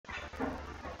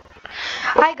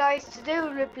Hi guys, today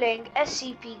we're playing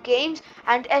SCP games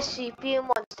and SCP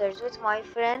monsters with my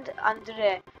friend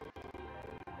Andre.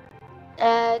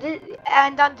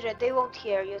 And Andre, they won't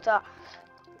hear you.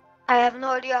 I have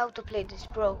no idea how to play this,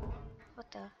 bro.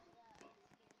 What the?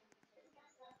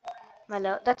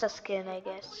 Mellow, that's a skin, I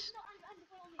guess.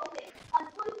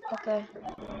 Okay.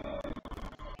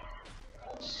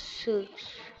 Suits.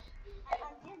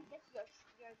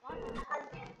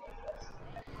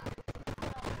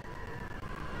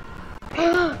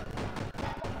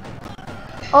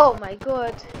 Oh my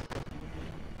god.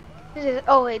 This is.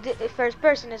 Oh wait, the first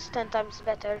person is 10 times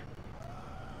better.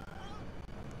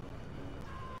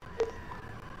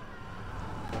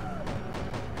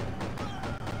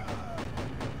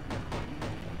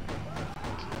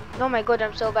 Oh my god,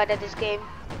 I'm so bad at this game.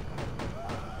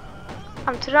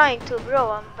 I'm trying to,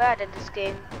 bro. I'm bad at this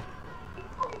game.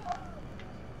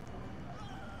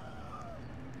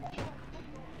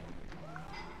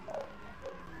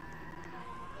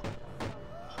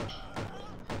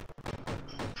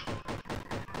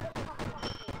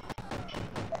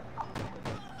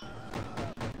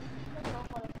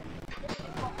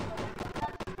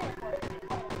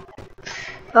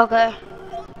 Okay.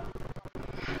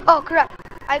 Oh crap.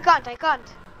 I can't.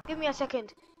 Give me a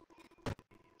second.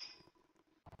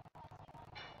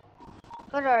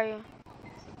 Where are you?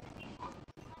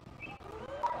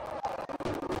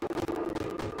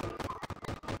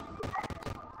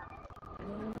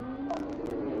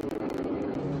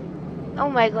 Oh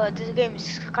my god, this game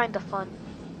is kind of fun.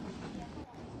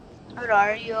 Where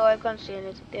are you? I can't see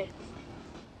anything there.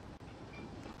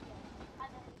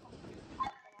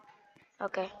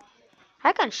 Okay.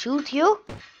 I can shoot you?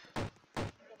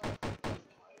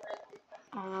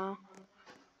 Uh,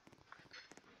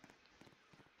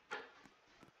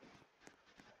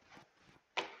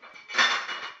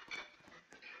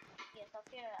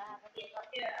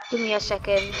 Give me a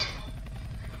second.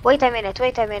 Wait a minute.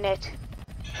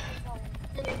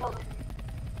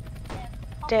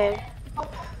 There.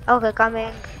 Okay,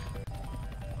 coming.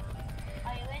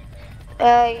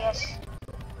 Yes.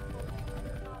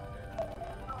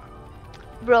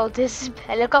 Bro, this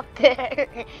helicopter.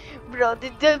 Bro,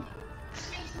 the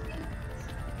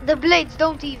blades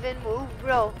don't even move,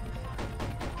 bro.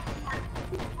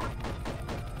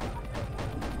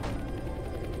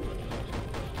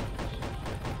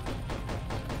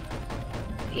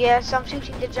 Yes, I'm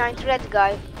shooting the giant red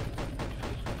guy.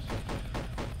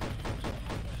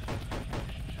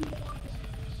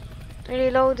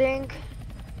 Reloading.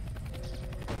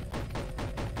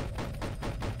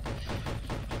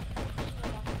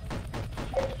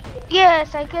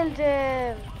 Yes, I killed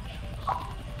him.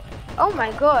 Oh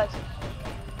my god.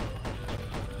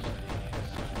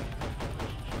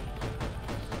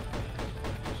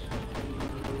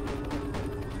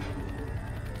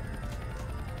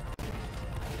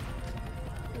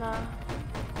 No.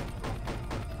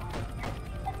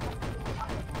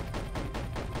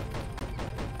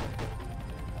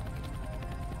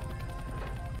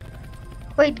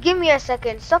 Wait, give me a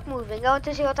second. Stop moving. I want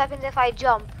to see what happens if I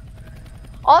jump.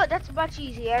 Oh, that's much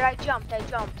easier. I jumped.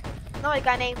 Now I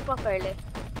can aim properly.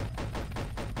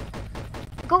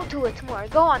 Go to it more.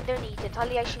 Go underneath it.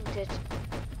 Holly, I shoot it.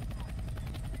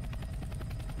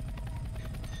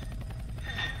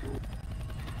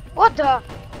 What the?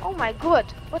 Oh my god.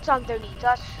 What's underneath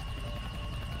us?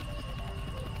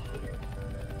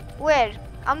 Where?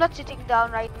 I'm not sitting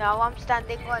down right now. I'm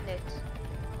standing on it.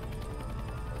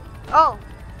 Oh.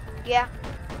 Yeah.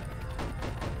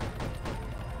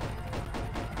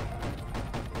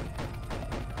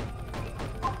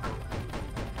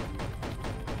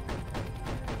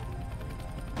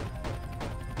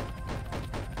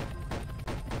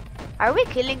 Are we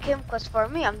killing him? Cause for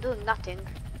me, I'm doing nothing.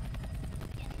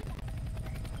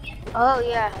 Oh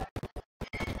yeah.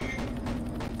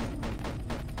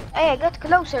 Hey, get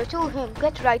closer to him.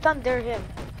 Get right under him.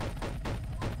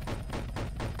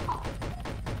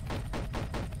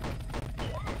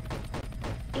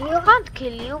 He can't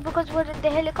kill you because we're in the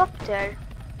helicopter.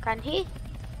 Can he?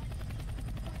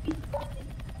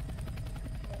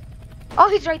 Oh,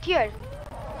 he's right here.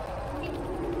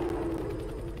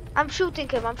 I'm shooting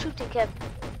him. Oh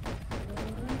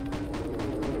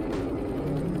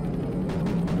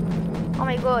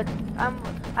my god.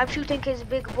 I'm shooting his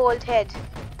big bald head.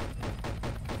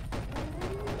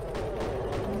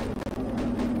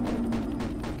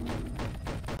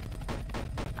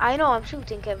 I know, I'm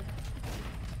shooting him.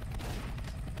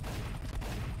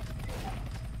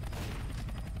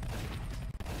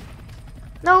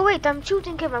 No, wait, I'm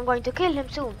shooting him. I'm going to kill him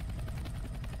soon.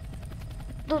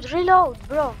 Dude, reload,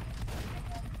 bro.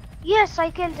 Yes, I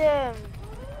killed him.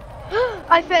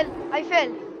 I fell. I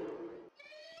fell.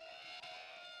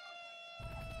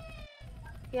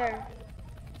 Here.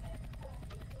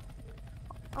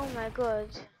 Oh my god.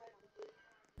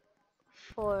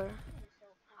 4.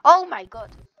 Oh my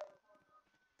god.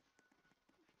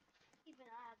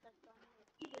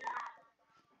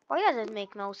 Why does it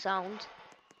make no sound?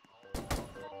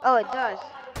 Oh, it does.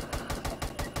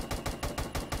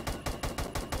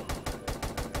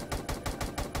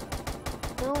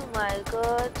 Oh my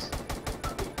god.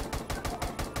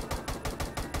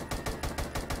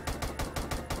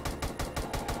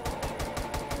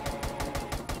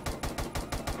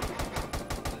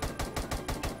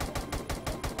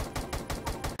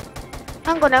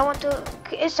 Hang on, I want to.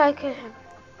 Yes, I kill him.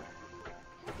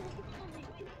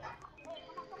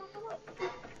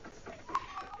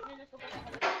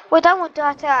 Wait, I want to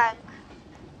attack.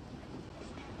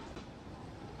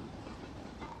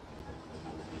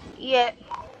 Yeah,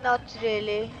 not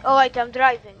really. Oh wait, I'm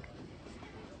driving.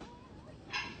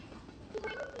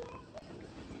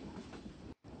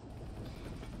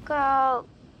 Go.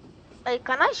 Hey,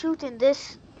 can I shoot in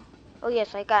this? Oh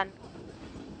yes, I can.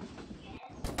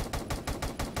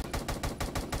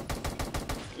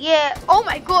 Yeah. Oh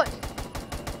my god.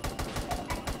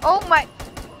 Oh my.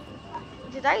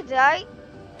 Did I die?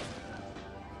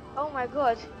 Oh my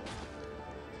god.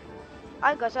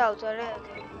 I got out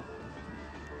already.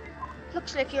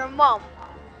 Looks like your mom.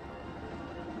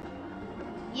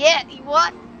 Yeah.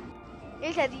 What?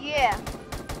 He said yeah.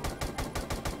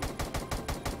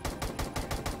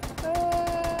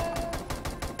 Uh,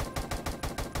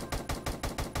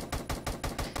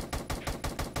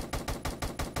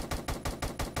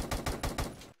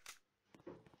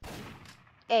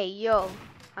 Hey yo,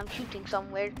 I'm shooting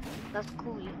somewhere. That's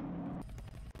cool.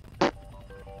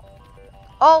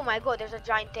 Oh my god, there's a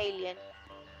giant alien.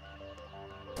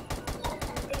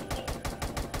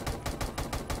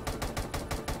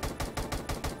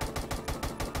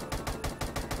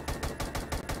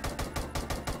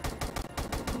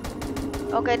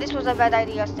 Okay, this was a bad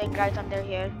idea staying right under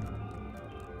here.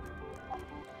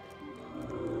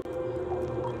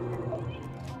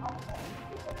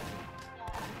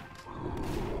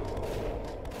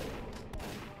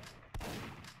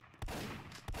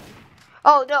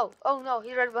 Oh no,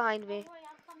 he's right behind me.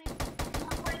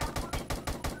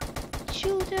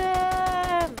 Shoot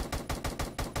him!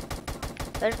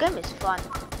 This game is fun.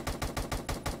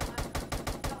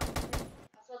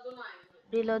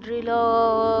 Reload,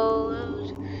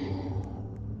 reload.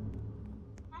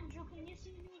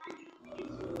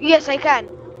 Yes, I can.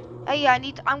 Hey,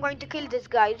 I'm going to kill this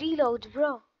guy. Reload,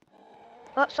 bro.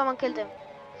 Oh, someone killed him.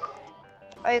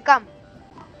 Oh, you come.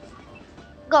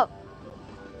 Go.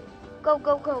 Go,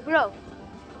 go, go, bro.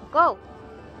 Go.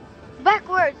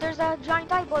 Backwards, there's a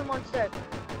giant eyeball monster.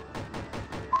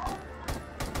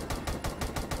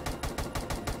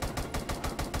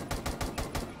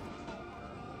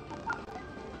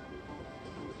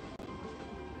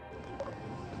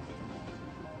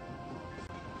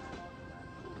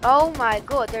 Oh my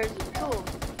god, there's 2.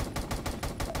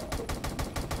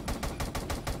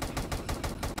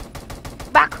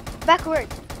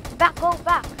 Backwards. Go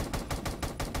back.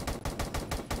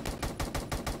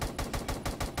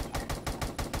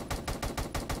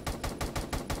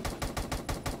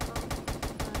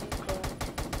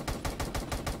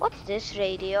 What's this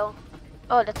radio?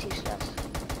 Oh, that's useless.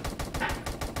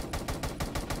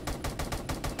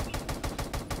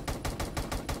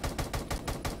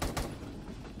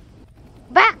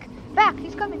 Back,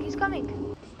 he's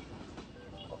coming.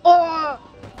 Oh!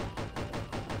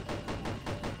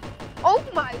 Oh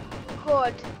my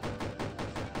god.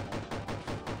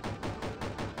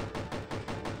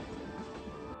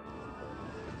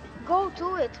 Go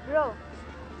to it, bro.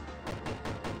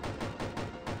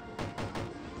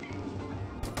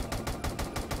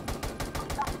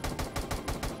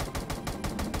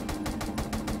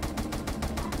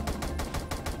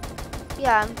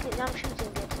 Yeah, I'm shooting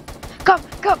it. Come,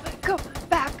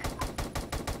 back.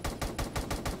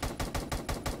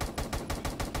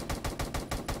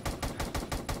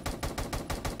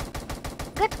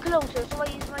 Get closer so I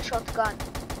use my shotgun.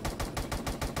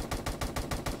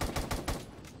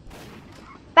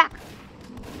 Back.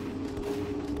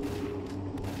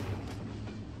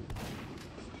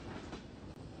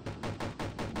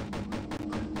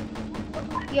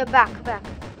 Yeah, back.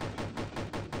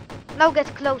 Now get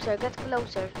closer.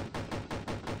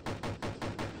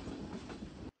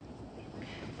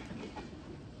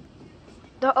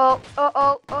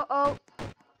 Uh-oh.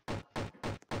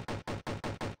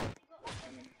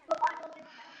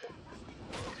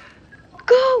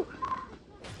 Go!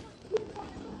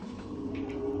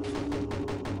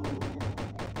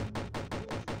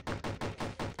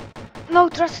 No,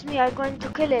 trust me, I'm going to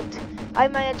kill it. I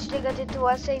managed to get into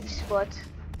a safe spot.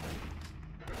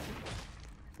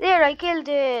 There, I killed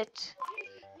it.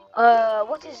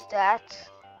 What is that?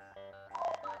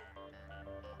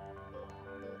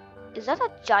 Is that a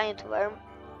giant worm?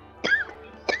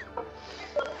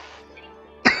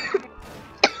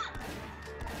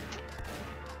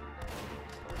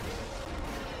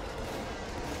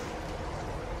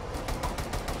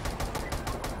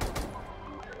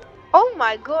 Oh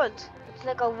my god! It's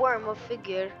like a worm of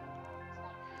figure.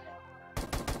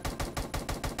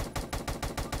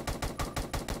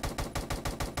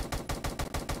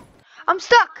 I'm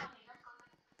stuck!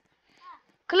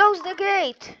 Close the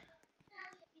gate!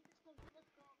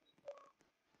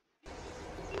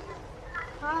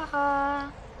 Haha.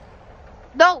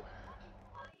 No!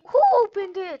 Who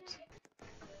opened it?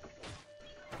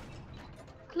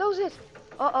 Close it!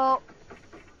 Uh-oh.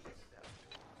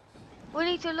 We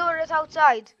need to lure it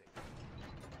outside.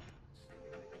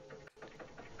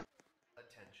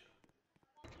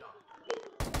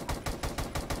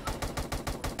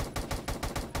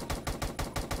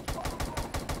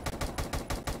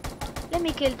 Let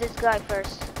me kill this guy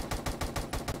first.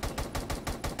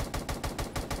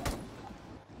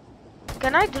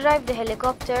 Can I drive the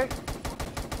helicopter?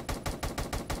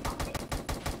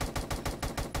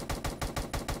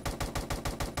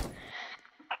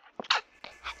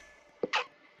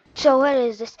 So where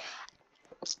is this?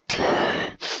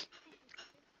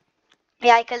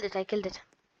 Yeah, I killed it.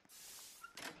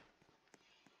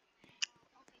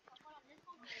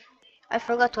 I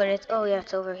forgot where it. Oh yeah,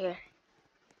 it's over here.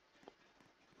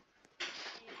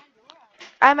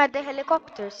 I'm at the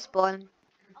helicopter spawn.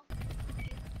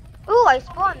 Oh, I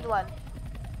spawned one.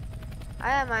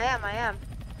 I am.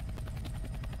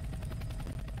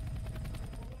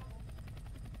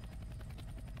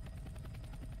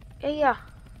 Yeah.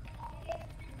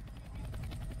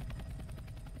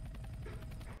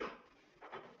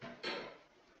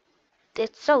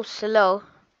 It's so slow.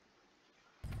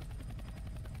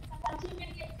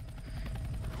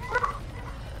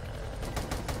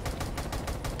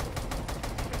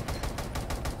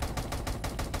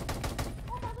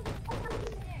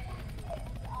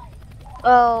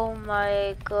 Oh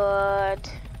my god.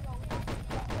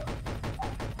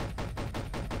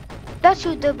 That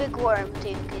shoot the big worm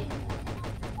thingy.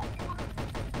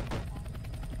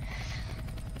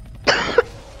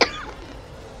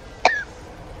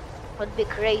 Would be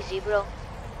crazy, bro.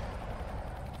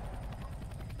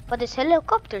 But this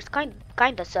helicopter's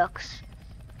kinda sucks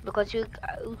because you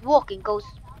walking goes.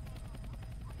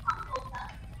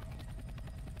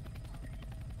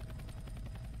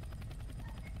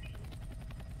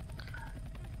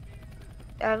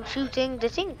 I'm shooting the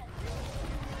thing.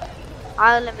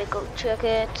 Let me go check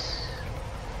it.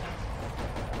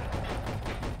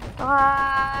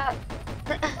 I'm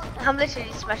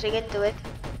literally smashing into it.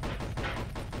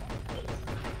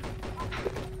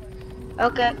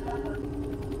 Okay.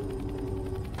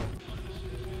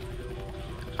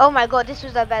 Oh my god, this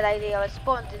was a bad idea. I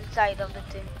spawned inside of the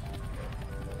thing.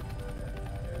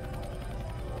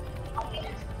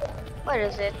 Where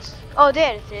is it? Oh,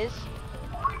 there it is.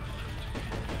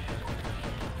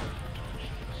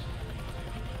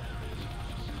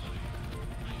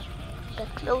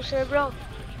 Get closer, bro.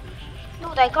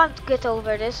 Dude, I can't get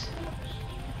over this.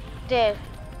 There.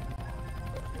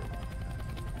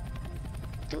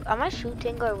 Dude, am I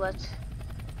shooting or what?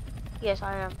 Yes,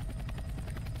 I am.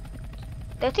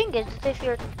 The thing is that if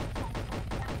you're...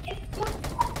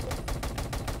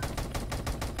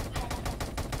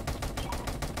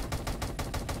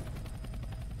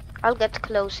 I'll get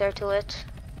closer to it.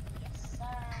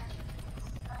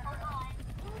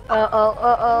 Uh-oh.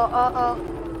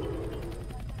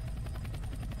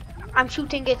 I'm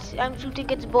shooting its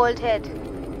bald head.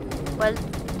 Well,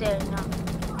 there now.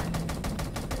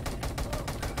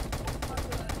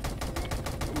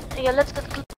 Yeah, let's get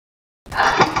close.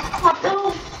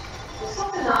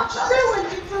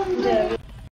 There.